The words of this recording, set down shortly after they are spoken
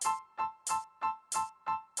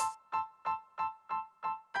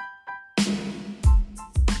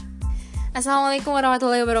Assalamualaikum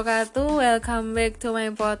warahmatullahi wabarakatuh. Welcome back to my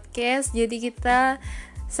podcast. Jadi kita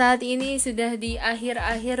saat ini sudah di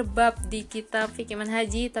akhir-akhir bab di kitab Fiqh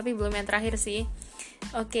Al-Manhaji, tapi belum yang terakhir sih.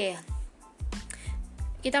 Oke.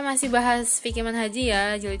 Kita masih bahas Fiqh Al-Manhaji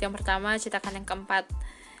ya, jilid yang pertama, cetakan yang keempat.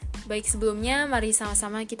 Baik, sebelumnya mari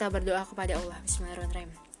sama-sama kita berdoa kepada Allah.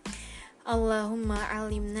 Bismillahirrahmanirrahim. Allahumma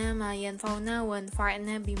alimna ma yanfa'una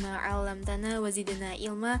wanfa'na bima 'allamtana wa zidna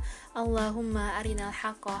ilma. Allahumma arinal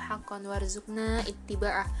haqqa haqqan warzuqna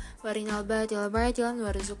ittiba'ah wa arinal batila batilan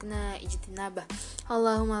warzuqna ijtinabah.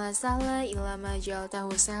 Allahumma la sahla illa ma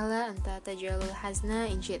ja'altahu sahla anta taj'alul hazna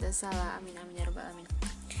in syi'ta sahla. Amin amin ya rabbal alamin.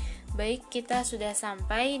 Baik, kita sudah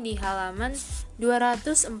sampai di halaman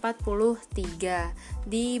 243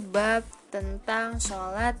 di bab tentang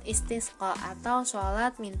sholat istisqo atau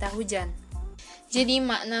sholat minta hujan. Jadi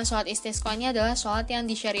makna sholat istisqo ini adalah sholat yang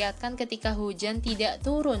disyariatkan ketika hujan tidak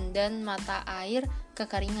turun dan mata air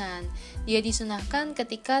kekeringan. Dia disunahkan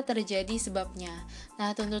ketika terjadi sebabnya.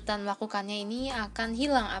 Nah, tuntutan melakukannya ini akan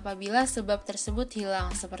hilang apabila sebab tersebut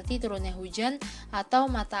hilang, seperti turunnya hujan atau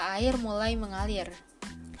mata air mulai mengalir.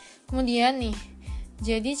 Kemudian nih,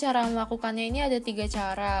 jadi cara melakukannya ini ada 3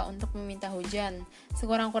 cara untuk meminta hujan.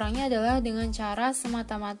 Sekurang-kurangnya adalah dengan cara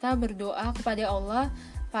semata-mata berdoa kepada Allah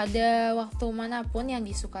pada waktu manapun yang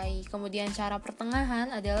disukai. Kemudian cara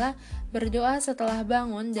pertengahan adalah berdoa setelah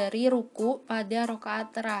bangun dari ruku pada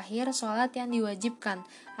rakaat terakhir sholat yang diwajibkan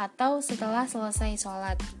atau setelah selesai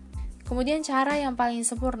sholat. Kemudian cara yang paling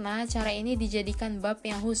sempurna, cara ini dijadikan bab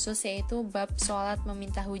yang khusus, yaitu bab sholat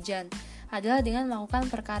meminta hujan, adalah dengan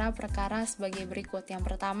melakukan perkara-perkara sebagai berikut. Yang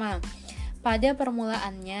pertama, pada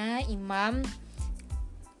permulaannya imam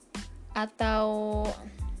atau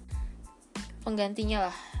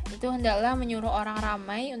penggantinya itu hendaklah menyuruh orang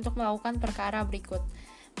ramai untuk melakukan perkara berikut: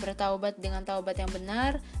 bertaubat dengan taubat yang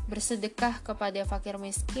benar, bersedekah kepada fakir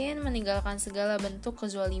miskin, meninggalkan segala bentuk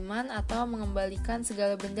kezaliman atau mengembalikan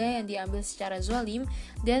segala benda yang diambil secara zalim,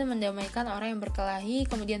 dan mendamaikan orang yang berkelahi,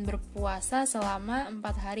 kemudian berpuasa selama 4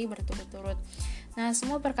 hari berturut-turut. Nah,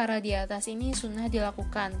 semua perkara di atas ini sunnah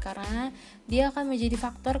dilakukan karena dia akan menjadi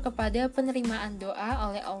faktor kepada penerimaan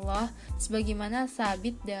doa oleh Allah sebagaimana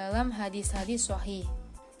sabit dalam hadis-hadis sahih.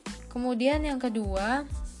 Kemudian yang kedua,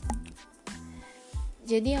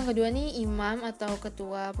 jadi yang kedua nih, imam atau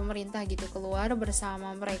ketua pemerintah gitu keluar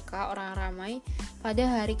bersama mereka orang ramai pada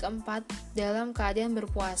hari keempat dalam keadaan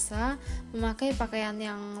berpuasa, memakai pakaian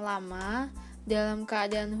yang lama, dalam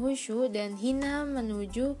keadaan khusyuk dan hina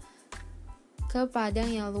menuju ke padang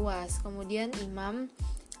yang luas. Kemudian imam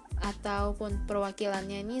ataupun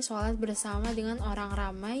perwakilannya ini sholat bersama dengan orang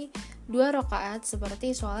ramai 2 rakaat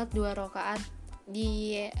seperti sholat 2 rakaat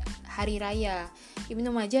di hari raya.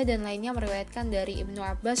 Ibnu Majah dan lainnya meriwayatkan dari Ibnu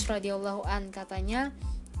Abbas radhiyallahu an, katanya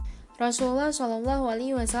Rasulullah shallallahu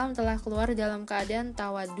alaihi wasallam telah keluar dalam keadaan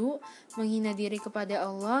tawadu, menghina diri kepada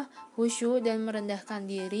Allah, khusyuk dan merendahkan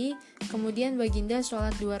diri. Kemudian baginda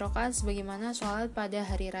sholat 2 rakaat sebagaimana sholat pada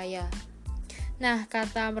hari raya. Nah,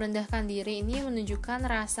 kata merendahkan diri ini menunjukkan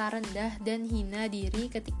rasa rendah dan hina diri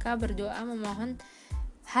ketika berdoa memohon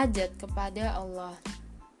hajat kepada Allah.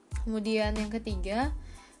 Kemudian yang ketiga,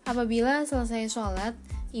 apabila selesai sholat,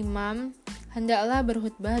 imam hendaklah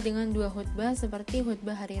berkhutbah dengan 2 khutbah seperti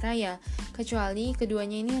khutbah hari raya, kecuali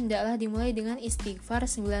keduanya ini hendaklah dimulai dengan istighfar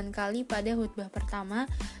 9 kali pada khutbah pertama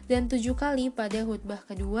dan 7 kali pada khutbah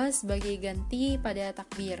kedua sebagai ganti pada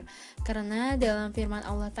takbir. Karena dalam firman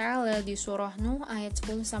Allah Ta'ala di surah Nuh ayat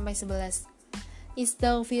 10-11,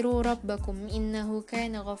 Istaghfiru rabbakum innahu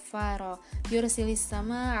kana ghaffara yursilis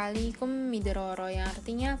sama 'alaikum midrara, yang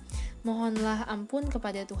artinya mohonlah ampun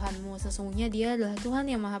kepada Tuhanmu, sesungguhnya Dia adalah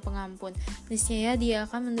Tuhan yang Maha Pengampun, niscaya Dia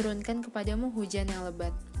akan menurunkan kepadamu hujan yang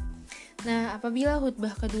lebat. Nah, apabila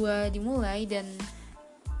khutbah kedua dimulai dan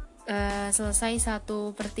selesai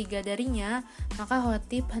 1/3 darinya, maka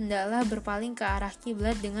khatib hendaklah berpaling ke arah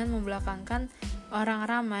kiblat dengan membelakangkan orang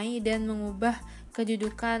ramai dan mengubah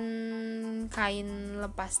kedudukan kain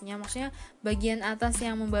lepasnya, maksudnya bagian atas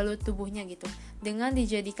yang membalut tubuhnya gitu, dengan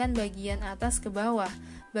dijadikan bagian atas ke bawah,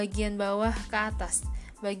 bagian bawah ke atas,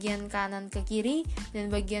 bagian kanan ke kiri, dan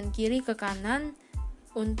bagian kiri ke kanan,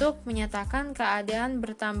 untuk menyatakan keadaan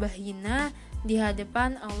bertambah hina di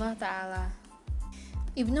hadapan Allah Ta'ala.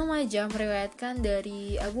 Ibnu Majah meriwayatkan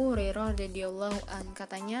dari Abu Hurairah radhiyallahu an,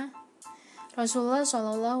 katanya Rasulullah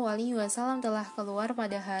Shallallahu Alaihi Wasallam telah keluar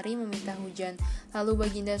pada hari meminta hujan. Lalu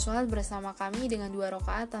baginda sholat bersama kami dengan 2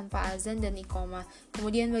 rakaat tanpa azan dan iqamah.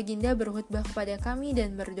 Kemudian baginda berkhutbah kepada kami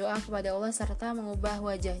dan berdoa kepada Allah serta mengubah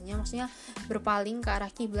wajahnya, maksudnya berpaling ke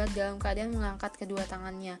arah kiblat dalam keadaan mengangkat kedua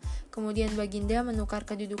tangannya. Kemudian baginda menukar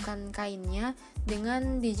kedudukan kainnya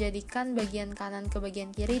dengan dijadikan bagian kanan ke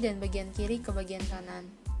bagian kiri dan bagian kiri ke bagian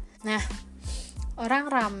kanan. Nah,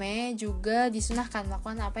 orang rame juga disunahkan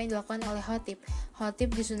melakukan apa yang dilakukan oleh khotib.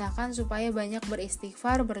 Khotib disunahkan supaya banyak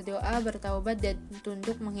beristighfar, berdoa, bertaubat, dan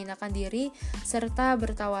tunduk menghinakan diri, serta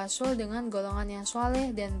bertawasul dengan golongan yang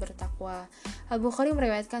soleh dan bertakwa. Al-Bukhari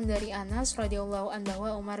meriwayatkan dari Anas radhiyallahu an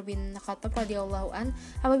bahwa Umar bin Khattab radhiyallahu an,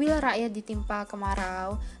 apabila rakyat ditimpa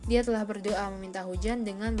kemarau, dia telah berdoa meminta hujan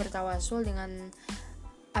dengan bertawasul dengan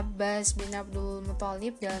Abbas bin Abdul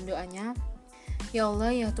Muthalib dalam doanya, "Ya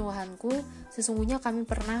Allah, ya Tuhanku, sesungguhnya kami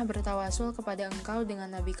pernah bertawasul kepada Engkau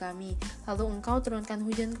dengan Nabi kami, lalu Engkau turunkan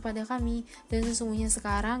hujan kepada kami, dan sesungguhnya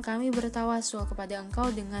sekarang kami bertawasul kepada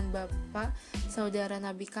Engkau dengan bapak saudara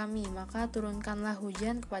Nabi kami, maka turunkanlah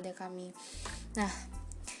hujan kepada kami." Nah,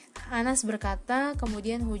 Anas berkata,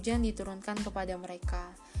 kemudian hujan diturunkan kepada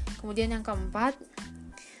mereka. Kemudian yang keempat,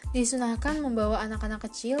 disunahkan membawa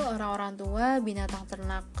anak-anak kecil, orang-orang tua, binatang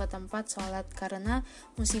ternak ke tempat sholat karena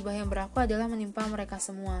musibah yang berlaku adalah menimpa mereka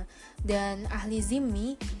semua. Dan ahli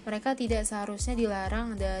zimmi, mereka tidak seharusnya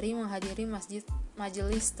dilarang dari menghadiri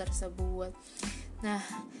majelis tersebut. Nah,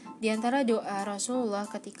 di antara doa Rasulullah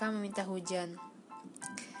ketika meminta hujan,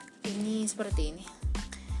 ini seperti ini.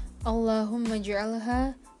 Allahumma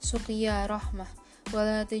ja'alha suqiya rahmah,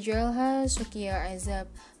 wala taj'alha suqiya azab,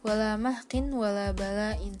 wala mahqin wala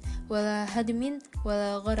bala'in wala hadmin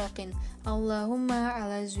wala gharaqin. Allahumma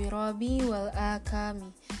ala zwirabi wal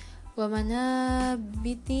akami wa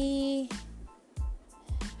manabiti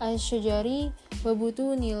asyjari wa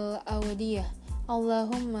butunil awdiyah.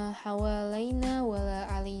 Allahumma hawalaina wala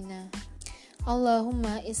alina.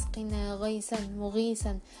 Allahumma isqina ghaisan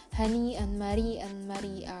mughisan hani'an mari'an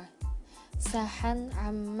mari'a sahan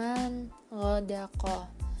amman ghadaqa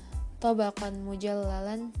tabaqan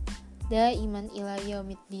mujallalan daiman ila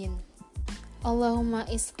yaumiddin. Allahumma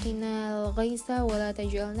isqina al-ghaitha wa la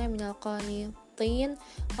taj'alna minal qanitin.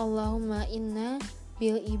 Allahumma inna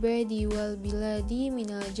bil ibadi wal biladi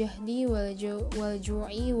minal jahdi wal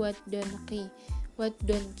ju'i wad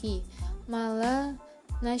donki mala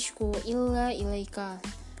nashku illa ilaika.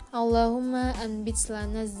 Allahumma anbits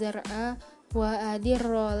lana zar'a wa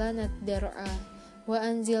adirra lana dar'a wa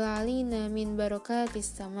anzil alina min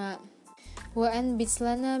barakatis sama wa anbits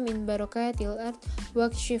lana min barakatil ard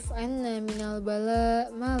wakshif anna minal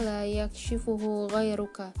bala ma la yakshifuhu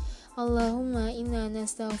ghairuka. Allahumma inna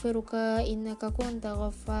nastaghfiruka innaka kunta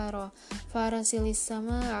ghaffara farasilis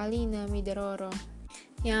sama alina midrara.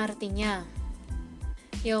 Yang artinya,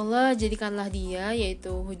 ya Allah, jadikanlah dia,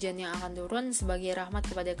 yaitu hujan yang akan turun, sebagai rahmat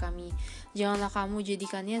kepada kami. Janganlah kamu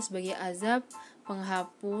jadikannya sebagai azab,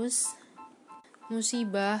 penghapus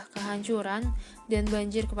musibah, kehancuran, dan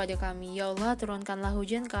banjir kepada kami. Ya Allah, turunkanlah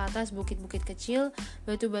hujan ke atas bukit-bukit kecil,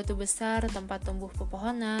 batu-batu besar, tempat tumbuh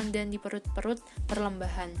pepohonan, dan di perut-perut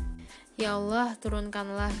perlembahan. Ya Allah,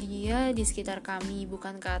 turunkanlah dia di sekitar kami,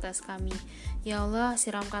 bukan ke atas kami. Ya Allah,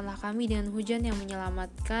 siramkanlah kami dengan hujan yang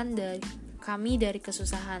menyelamatkan kami dari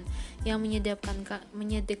kesusahan, yang menyedapkan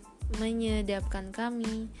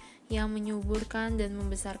kami, yang menyuburkan dan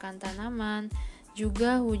membesarkan tanaman,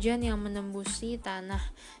 juga hujan yang menembusi tanah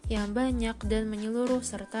yang banyak dan menyeluruh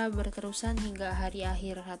serta berterusan hingga hari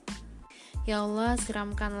akhirat. Ya Allah,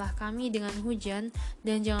 siramkanlah kami dengan hujan,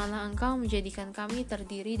 dan janganlah Engkau menjadikan kami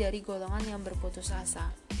terdiri dari golongan yang berputus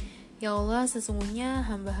asa. Ya Allah, sesungguhnya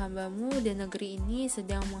hamba-hambamu dan negeri ini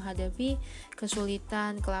sedang menghadapi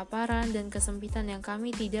kesulitan, kelaparan, dan kesempitan yang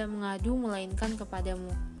kami tidak mengadu melainkan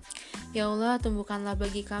kepadamu. Ya Allah, tumbuhkanlah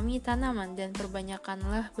bagi kami tanaman dan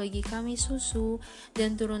perbanyakkanlah bagi kami susu,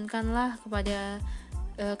 dan turunkanlah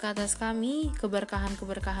ke atas kami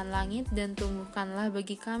keberkahan-keberkahan langit, dan tumbuhkanlah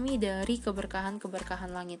bagi kami dari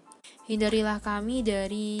keberkahan-keberkahan langit. Hindarilah kami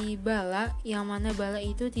dari bala, yang mana bala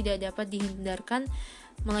itu tidak dapat dihindarkan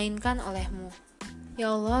melainkan oleh-Mu.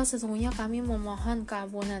 Ya Allah, sesungguhnya kami memohon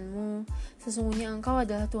keampunan-Mu. Sesungguhnya Engkau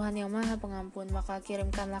adalah Tuhan yang Maha Pengampun, maka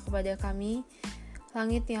kirimkanlah kepada kami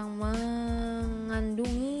langit yang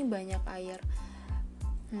mengandungi banyak air.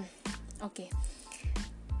 Oke.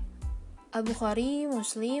 Al-Bukhari,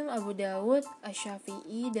 Muslim, Abu Dawud,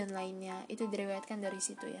 Asy-Syafi'i, dan lainnya. Itu diriwayatkan dari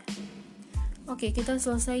situ ya. Oke, kita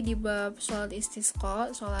selesai di bab sholat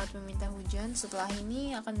istisqo, sholat meminta hujan. Setelah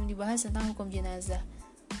ini akan dibahas tentang hukum jenazah.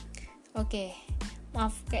 Oke,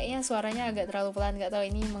 Maaf, kayaknya suaranya agak terlalu pelan, gak tahu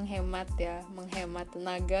ini menghemat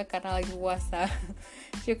tenaga karena lagi puasa.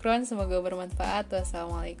 Syukron, semoga bermanfaat.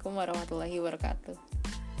 Wassalamualaikum warahmatullahi wabarakatuh.